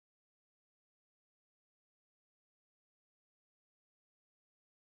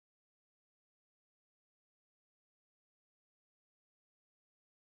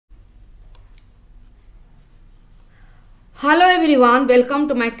Hello everyone, welcome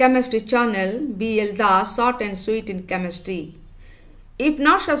to my chemistry channel BL Das Short and Sweet in Chemistry. If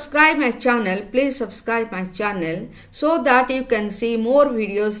not subscribe my channel, please subscribe my channel so that you can see more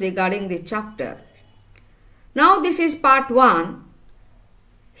videos regarding the chapter. Now this is part 1.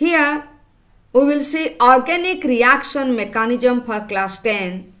 Here we will see organic reaction mechanism for class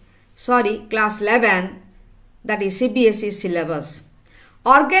 11, that is CBSE syllabus.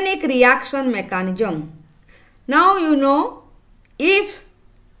 Organic reaction mechanism. Now you know, if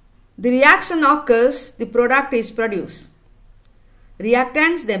the reaction occurs, the product is produced.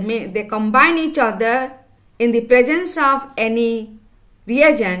 Reactants, they combine each other in the presence of any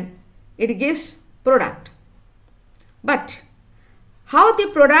reagent, it gives product. But how the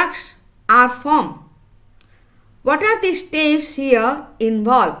products are formed? What are the steps here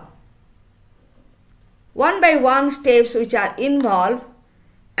involved? One by one steps which are involved,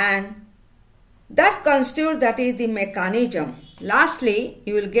 and that constitutes, that is the mechanism. Lastly,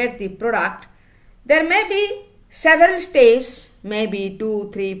 you will get the product. There may be several steps, maybe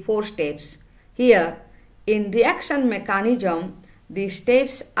 2, 3, 4 steps. Here in reaction mechanism, the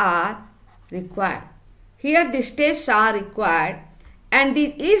steps are required. Here the steps are required, and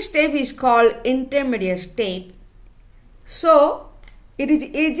each step is called intermediate step. So it is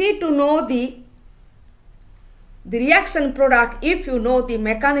easy to know the reaction product if you know the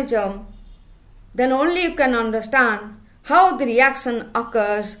mechanism. Then only you can understand how the reaction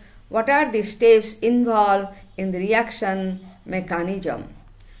occurs, what are the steps involved in the reaction mechanism.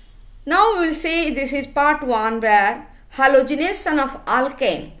 Now we will see, this is part 1 where halogenation of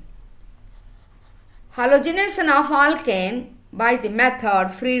alkane. Halogenation of alkane by the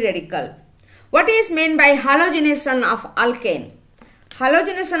method free radical. What is meant by halogenation of alkane?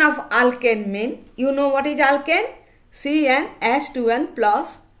 Halogenation of alkane means, you know what is alkane? CnH2n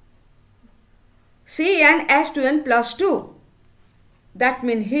plus 2. That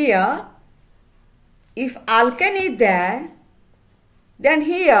means here, if alkane is there, then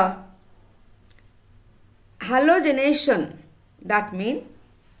here halogenation, that means,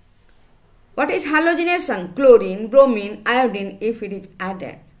 what is halogenation? Chlorine, bromine, iodine if it is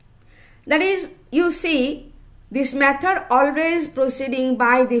added. That is, you see, this method always proceeding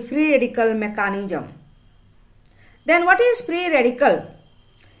by the free radical mechanism. Then what is free radical?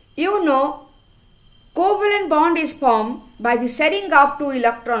 You know, covalent bond is formed by the sharing of 2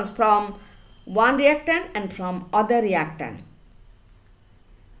 electrons from one reactant and from other reactant.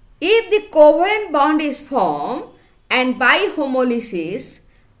 If the covalent bond is formed and by homolysis,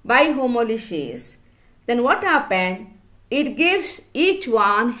 then what happened? It gives each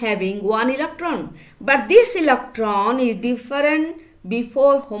one having 1 electron. But this electron is different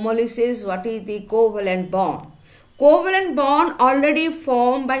before homolysis. What is the covalent bond? Covalent bond already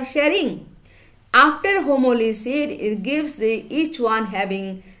formed by sharing. After homolysis, it gives each one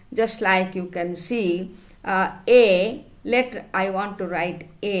having, just like you can see, I want to write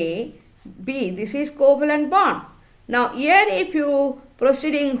A, B. This is covalent bond. Now here if you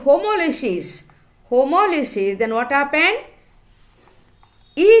proceeding homolysis, then what happened?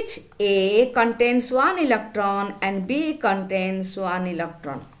 Each A contains 1 electron and B contains 1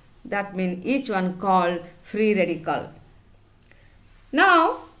 electron. That means each one called free radical.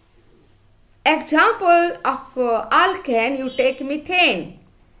 Now, example of alkane, you take methane.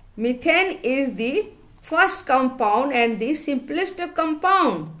 Methane is the first compound and the simplest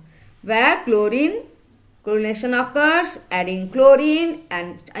compound, where chlorination occurs, adding chlorine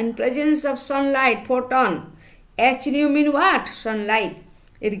and in presence of sunlight, photon. H nu mean what? Sunlight.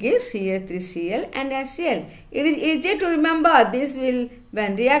 It gives CH3Cl and HCl. It is easy to remember. This will,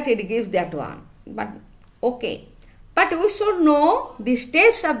 when react, it gives that one. But okay. But we should know the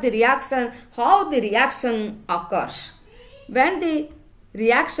steps of the reaction, how the reaction occurs. When the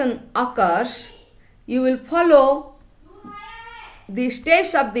reaction occurs, you will follow the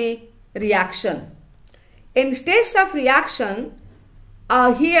steps of the reaction. In steps of reaction,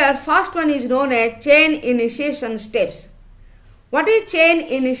 here first one is known as chain initiation steps. What is chain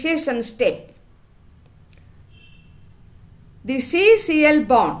initiation step? The CCl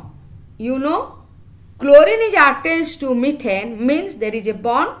bond, you know, chlorine is attached to methane, means there is a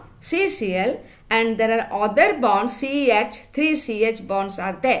bond CCl and there are other bonds CH, 3 CH bonds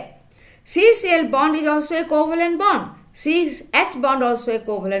are there. CCl bond is also a covalent bond. CH bond also a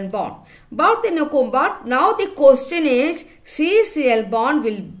covalent bond. But now the question is, CCl bond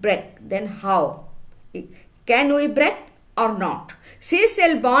will break. Then how? Can we break or not?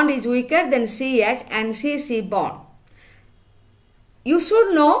 CCl bond is weaker than CH and CC bond. You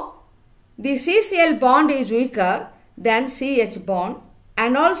should know the CCl bond is weaker than CH bond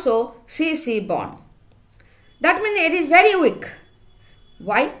and also CC bond. That means it is very weak.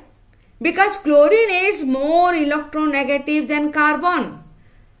 Why? Because chlorine is more electronegative than carbon.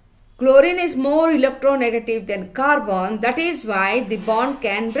 Chlorine is more electronegative than carbon. That is why the bond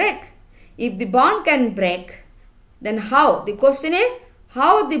can break. If the bond can break, then how? The question is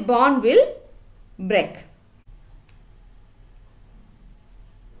how the bond will break.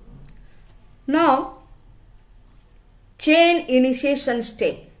 Now, chain initiation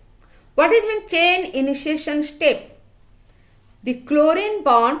step. What is mean chain initiation step? The chlorine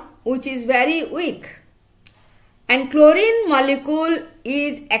bond, which is very weak, and chlorine molecule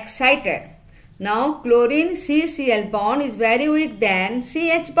is excited. Now chlorine CCl bond is very weak than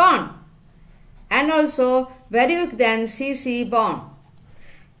CH bond and also very weak than CC bond.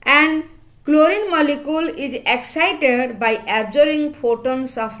 And chlorine molecule is excited by absorbing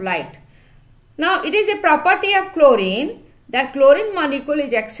photons of light. Now it is a property of chlorine that chlorine molecule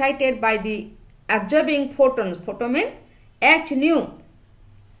is excited by the absorbing photons. Photon means H nu.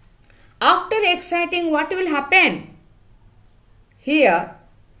 After exciting, what will happen? Here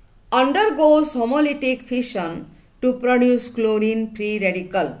undergoes homolytic fission to produce chlorine free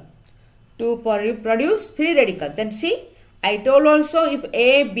radical. To produce free radical. Then see, I told also if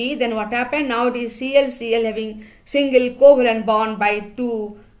A, B, then what happened? Now it is Cl having single covalent bond by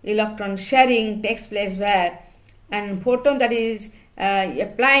 2 electron sharing takes place where, and photon that is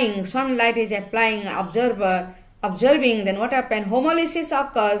applying, sunlight is applying observing, then what happened? Homolysis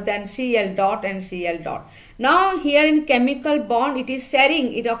occurs, then Cl dot and Cl dot. Now here in chemical bond it is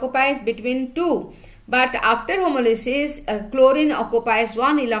sharing, it occupies between 2. But after homolysis, chlorine occupies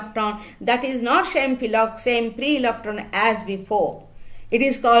 1 electron, that is not same free electron as before. It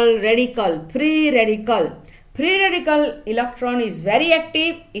is called radical, free radical. Free radical electron is very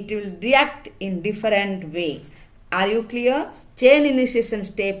active, it will react in different way. Are you clear? Chain initiation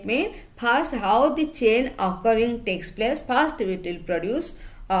step means first how the chain occurring takes place. First it will produce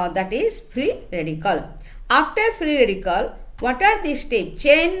that is free radical. After free radical, what are the steps?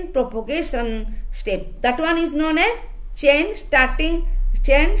 Chain propagation step. That one is known as chain starting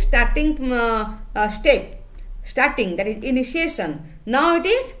step. Starting, that is initiation. Now it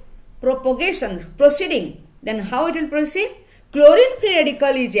is propagation, proceeding. Then how it will proceed? Chlorine free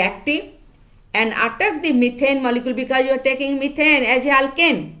radical is active and attack the methane molecule because you are taking methane as an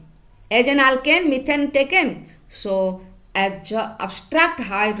alkane. As an alkane, methane taken. So, abstract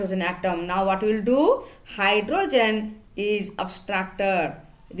hydrogen atom. Now what we will do? Hydrogen is abstracted.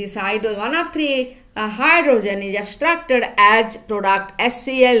 This hydrogen, one of 3 hydrogen is abstracted as product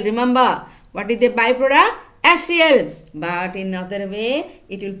HCl. Remember, what is the byproduct? HCl. But in other way,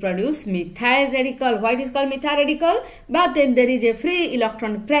 it will produce methyl radical. Why it is called methyl radical? But then there is a free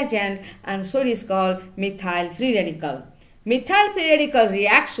electron present and so it is called methyl free radical. Methyl free radical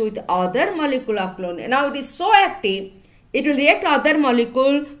reacts with other molecule of chlorine. Now it is so active, it will react other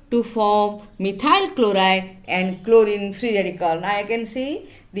molecule to form methyl chloride and chlorine free radical. Now I can see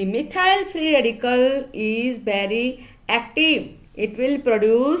the methyl free radical is very active. It will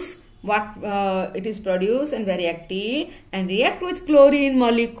produce it is produced and very active and react with chlorine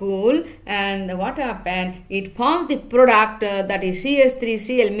molecule, and what happen? It forms the product that is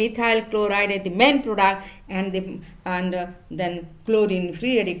CH3Cl methyl chloride as the main product and then chlorine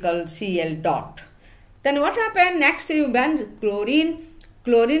free radical Cl dot. Then what happen? Next you ban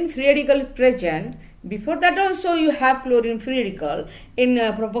chlorine free radical present. Before that also you have chlorine free radical. In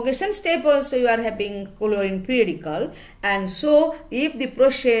propagation step also you are having chlorine free radical. And so if the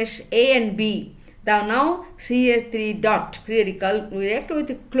process A and B, now CH3 dot free radical react with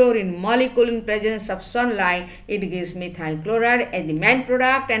the chlorine molecule in presence of sunlight, it gives methyl chloride as the main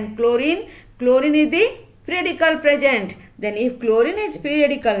product, and chlorine is the free radical present. Then if chlorine is free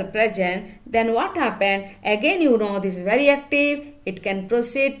radical present, then what happen? Again you know this is very active. It can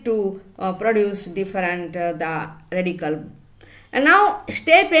proceed to produce different the radical. And now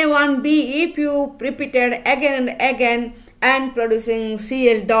step A1B, if you repeated again and again and producing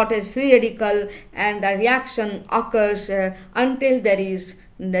Cl dot as free radical, and the reaction occurs until there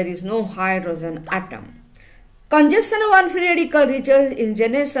is no hydrogen atom. Conjugation of one free radical results in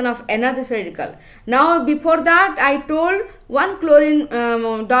generation of another free radical. Now before that I told one chlorine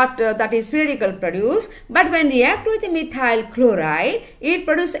dot that is free radical produced, but when react with methyl chloride, it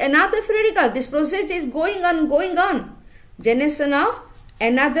produces another free radical. This process is going on. Generation of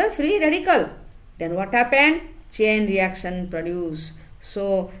another free radical. Then what happened? Chain reaction produce.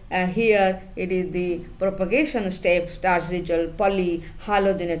 So here it is the propagation step starts result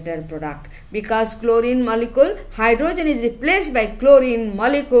polyhalogenated product. Because chlorine molecule, hydrogen is replaced by chlorine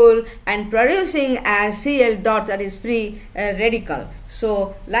molecule and producing as Cl dot, that is free radical.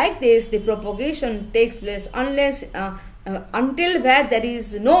 So like this the propagation takes place unless until where there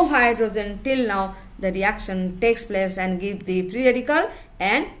is no hydrogen. Till now the reaction takes place and give the free radical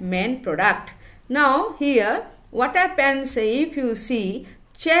and main product. Now here what happens if you see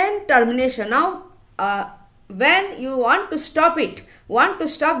chain termination. Now when you want to stop it, want to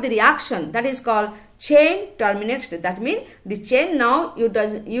stop the reaction, that is called chain terminated. That means the chain now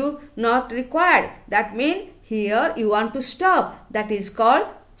you not required. That means here you want to stop. That is called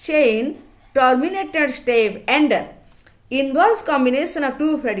chain terminated step ender. Involves combination of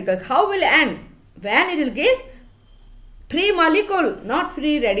two radicals. How will end? When it will give free molecule, not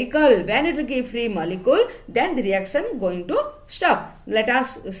free radical. When it will give free molecule, then the reaction going to stop. Let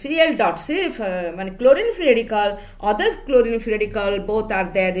us Cl dot, chlorine free radical, other chlorine free radical, both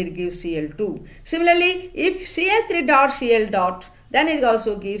are there, it gives Cl2. Similarly, if Cl3 dot Cl dot, then it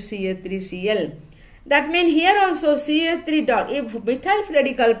also gives Cl3Cl. That means here also Cl3 dot, if methyl free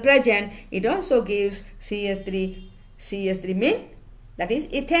radical present, it also gives Cl3 mean, that is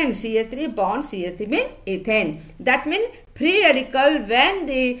ethane. CH3 bond CH3 mean ethane. That means free radical, when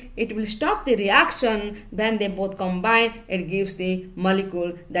it will stop the reaction, when they both combine, it gives the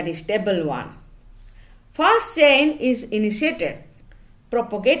molecule that is stable one. First chain is initiated,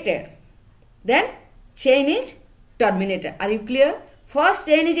 propagated, then chain is terminated. Are you clear? First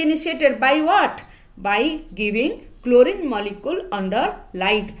chain is initiated by what? By giving chlorine molecule under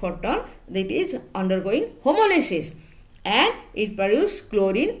light photon, that is undergoing homolysis, and it produces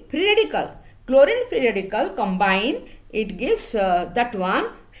chlorine free radical. Chlorine free radical combine, it gives that one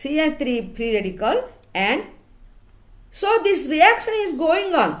CH3 free radical, and so this reaction is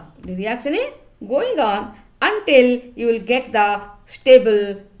going on. The reaction is going on until you will get the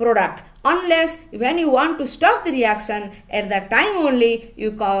stable product. Unless when you want to stop the reaction, at that time only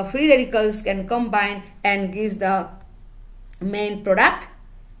you free radicals can combine and gives the main product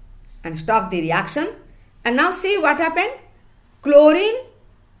and stop the reaction. And now see what happened. Chlorine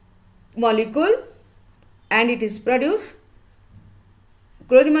molecule, and it is produced.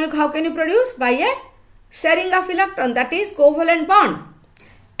 Chlorine molecule, how can you produce? By a sharing of electron, that is covalent bond.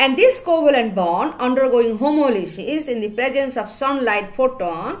 And this covalent bond undergoing homolysis in the presence of sunlight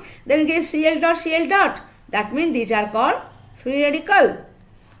photon, then gives Cl dot Cl dot. That means these are called free radical.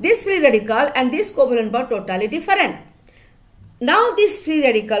 This free radical and this covalent bond totally different. Now this free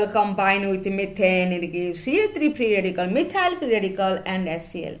radical combine with methane, it gives CH3 free radical, methyl free radical and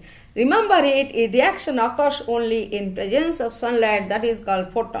HCl. Remember it, a reaction occurs only in presence of sunlight, that is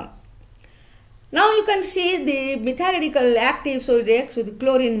called photon. Now you can see the methyl radical active, so it reacts with the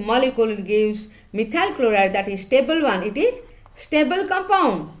chlorine molecule, it gives methyl chloride, that is stable one, it is stable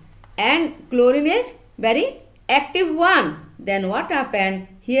compound, and chlorine is very active one. Then what happened?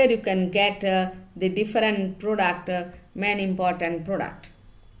 Here you can get the different product, main important product.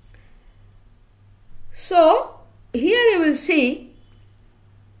 So here you will see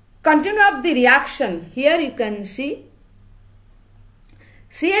continue of the reaction. Here you can see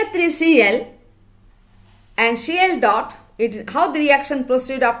CH3Cl and Cl dot, how the reaction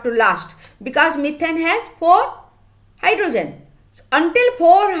proceed up to last, because methane has 4 hydrogen. So until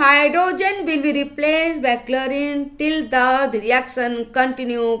 4 hydrogen will be replaced by chlorine till the reaction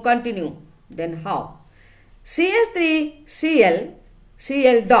continue. Then how? CH3Cl,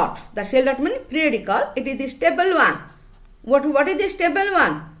 Cl dot, the Cl dot means free radical, it is the stable one. What is the stable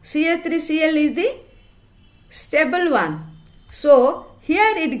one? CH3Cl is the stable one. So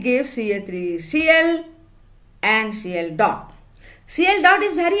here it gives CH3Cl and Cl dot. Cl dot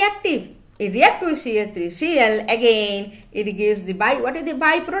is very active. It reacts with CH3Cl, again it gives the what is the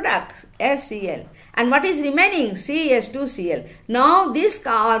byproduct? HCl. And what is remaining? CH2Cl. Now this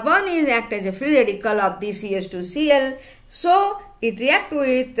carbon is act as a free radical of the CH2Cl. So it reacts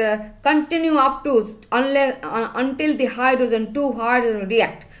with continue up to until the hydrogen, 2 hydrogen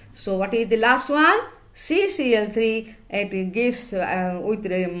react. So what is the last one? CCl3, it gives with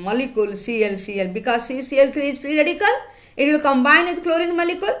the molecule ClCl, because CCl3 is free radical. It will combine with chlorine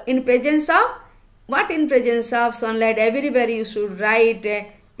molecule in presence of what? In presence of sunlight. Everywhere you should write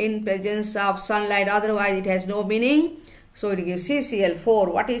in presence of sunlight, otherwise it has no meaning. So it gives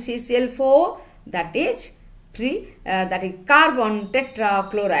CCl4. What is CCl4? That is that is carbon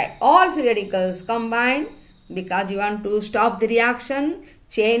tetrachloride. All free radicals combine because you want to stop the reaction,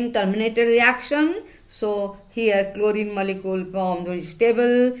 chain terminated reaction. So here chlorine molecule formed which is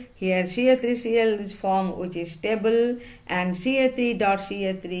stable, here Ca3Cl is formed which is stable, and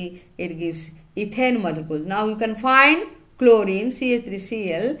Ca3.Ca3 it gives ethane molecule. Now you can find chlorine,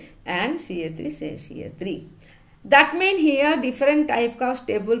 Ca3Cl and Ca3Ca3. That means here different type of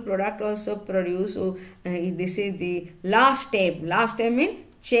stable product also produce. This is the last step. Last step means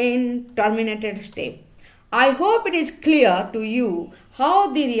chain terminated step. I hope it is clear to you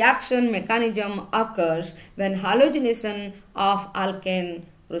how the reaction mechanism occurs when halogenation of alkane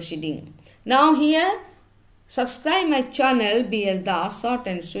proceeding. Now here subscribe my channel BL Das Short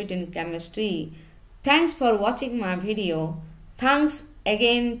and Sweet in Chemistry. Thanks for watching my video. Thanks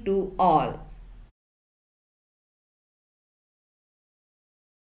again to all.